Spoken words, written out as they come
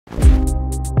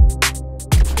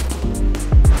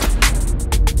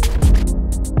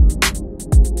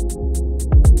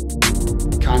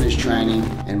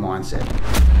mindset.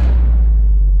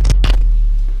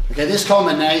 Okay, this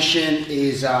combination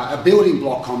is a building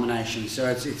block combination. So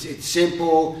it's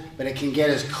simple, but it can get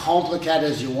as complicated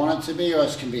as you want it to be, or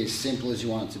it can be as simple as you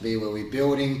want it to be, where we're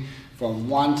building from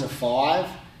 1 to 5,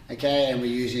 okay, and we're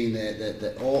using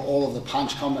all of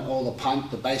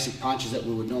the basic punches that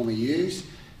we would normally use,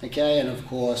 okay, and of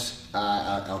course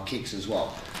our kicks as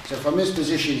well. So from this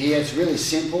position here, it's really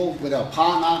simple with our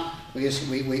partner. We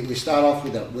start off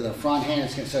with a front hand.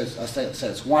 So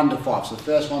it's 1 to 5. So the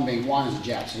first one being 1 is a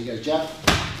jab. So he goes jab,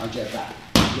 I'll jab back.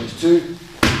 He goes 2,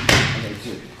 I go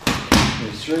 2. He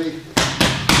goes 3,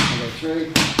 I go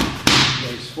 3. He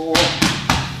goes 4.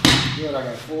 Good, I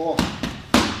go 4.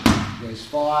 He goes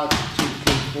 5, 2,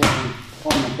 3,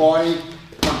 4 on the body.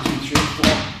 1, 2, 3,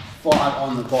 4, 5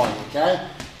 on the body. Okay.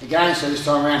 Again, so this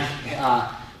time around.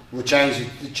 We'll change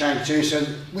two, so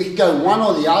we can go one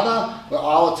or the other, where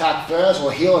I'll attack first, or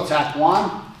he'll attack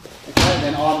 1, okay,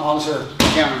 then I'm sort of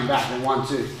countering back, then 1,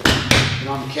 2, and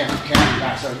I'm countering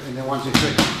back, so, and then 1, 2, 3,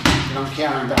 and I'm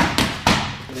countering back,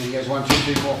 and then he goes 1, 2,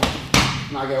 3, 4,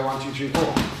 and I go 1, 2, 3, 4,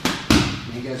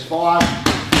 and he goes 5,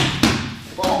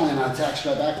 and then I attack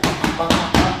straight back,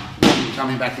 and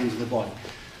coming back into the body.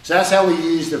 So that's how we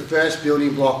use the first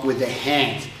building block with the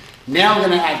hands. Now we're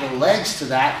going to add the legs to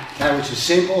that, okay, which is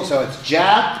simple. So it's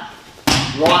jab,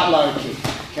 right low kick,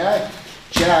 okay?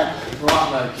 Jab,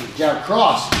 right low kick. Jab,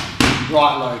 cross,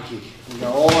 right low kick. We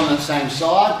go all on the same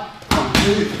side. 1,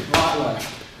 2, right low.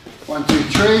 1, 2,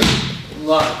 3,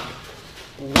 low.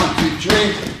 1, 2,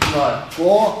 3, low.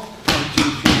 4, 1, 2,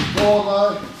 3, 4,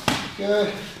 low. Good.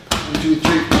 1, 2,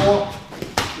 3, 4,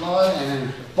 low. And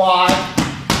then 5,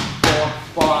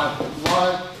 4, 5,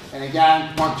 low. And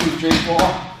again, 1, 2, 3,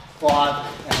 4. 5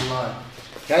 and low.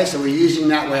 Okay, so we're using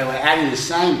that where we're adding the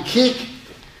same kick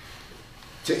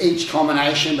to each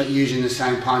combination, but using the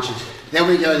same punches. Then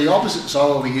we go the opposite side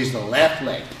where we use the left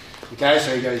leg. Okay,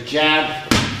 so he goes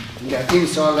jab, you go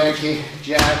inside leg kick,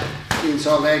 jab,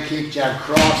 inside leg kick, jab,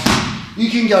 cross.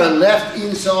 You can go left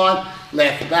inside,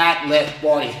 left back, left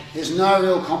body. There's no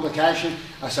real complication.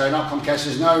 Sorry, not complication.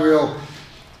 There's no real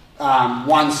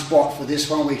one spot for this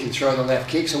one. We can throw the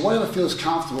left kick. So whatever feels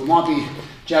comfortable. It might be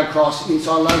jab, cross,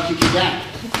 inside low kick again.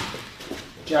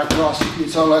 Jab, cross,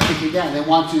 inside low kick again. Then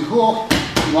 1, 2, hook.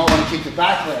 You might want to kick the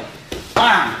back leg.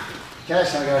 Bang! Okay,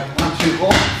 so I go 1, 2,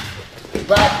 hook.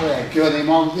 Back leg. Good. Then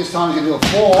this time you're going to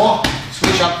do a 4.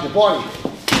 Switch up to the body.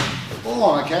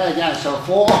 4. Okay, again. So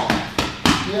 4.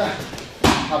 Yeah.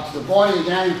 Up to the body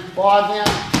again. 5 now.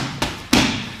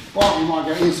 5. You might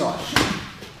go inside.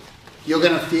 You're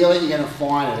going to feel it. You're going to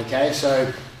find it. Okay,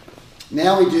 so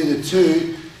now we do the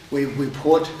 2. We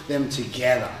put them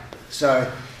together. So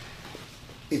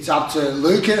it's up to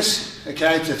Lucas,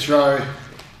 okay, to throw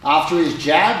after his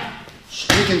jab.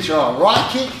 He can throw a right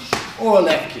kick or a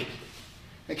left kick.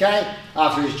 Okay?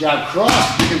 After his jab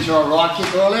cross, you can throw a right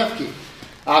kick or a left kick.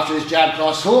 After his jab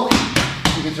cross hook,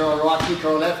 you can throw a right kick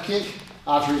or a left kick.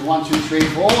 After his 1, 2, 3,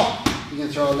 4, you can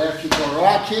throw a left kick or a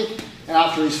right kick. And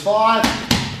after his 5,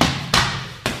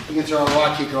 you can throw a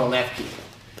right kick or a left kick.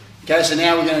 Okay, so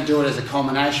now we're going to do it as a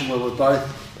combination where we're both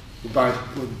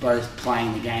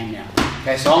playing the game now.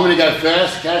 Okay, so I'm going to go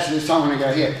first. Okay, so this time I'm going to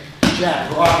go here.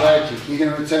 Jab, right low kick. You're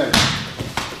going to return.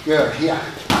 Good, here.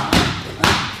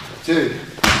 2.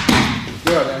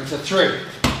 Good, and it's a 3.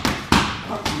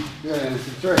 Good, and it's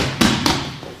a 3.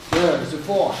 Good, it's a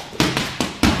 4.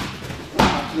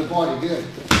 Up to the body, good.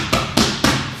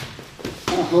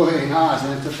 Oh, very nice,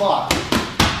 and it's a 5.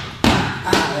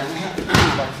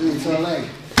 Back to the inside leg.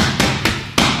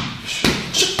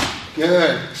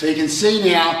 Good. So you can see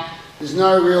now there's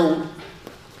no real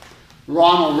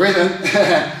rhyme or rhythm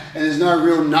and there's no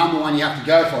real number one you have to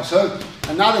go for. So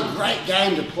another great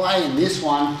game to play in this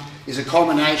one is a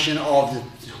combination of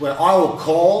where I will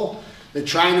call, the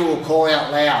trainer will call out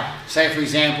loud. Say for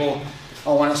example,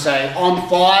 I want to say I'm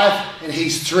 5 and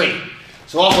he's 3.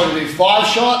 So I've got to do 5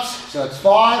 shots. So it's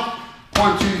 5,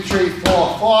 1, 2, 3,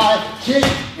 4, 5, kick,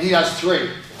 and he does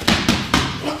 3.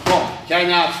 Okay,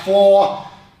 now it's 4,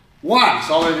 1.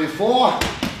 So I'm going to do 4,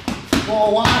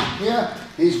 4, 1. Here,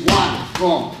 he's 1.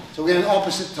 Boom. So we're going to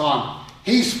opposite time.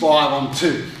 He's 5, I'm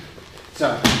 2.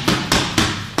 So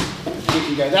you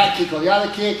can go that kick or the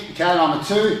other kick. Okay, and I'm a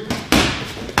 2.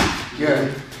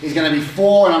 Good. He's going to be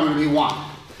 4 and I'm going to be 1.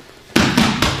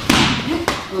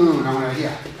 And I'm going to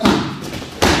here.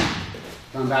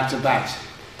 Going back to base.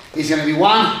 He's going to be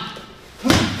 1.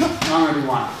 I'm going to be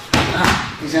 1.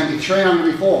 He's going to be 3 and I'm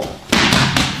going to be 4.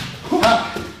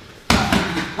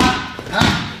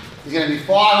 He's going to be 5,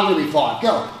 I'm going to be 5.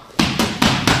 Go.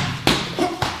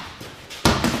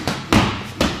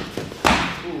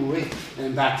 Ooh,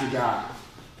 and back to guard.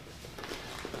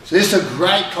 So this is a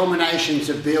great combination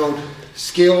to build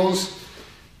skills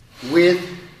with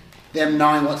them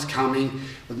knowing what's coming,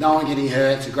 with no one getting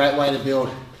hurt. It's a great way to build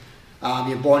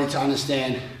your body to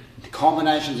understand the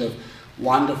combinations of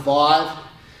 1 to 5,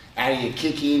 adding a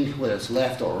kick in, whether it's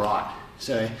left or right.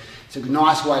 So it's a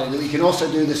nice way to do it. You can also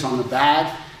do this on the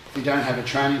bag if you don't have a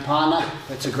training partner.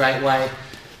 It's a great way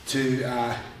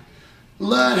to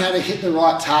learn how to hit the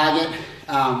right target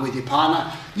with your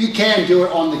partner. You can do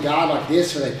it on the guard like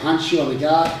this, where they punch you on the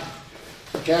guard,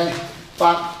 okay?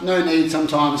 But no need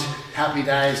sometimes, happy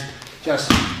days,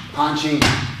 just punching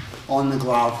on the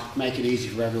glove, make it easy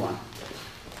for everyone.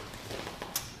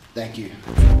 Thank you.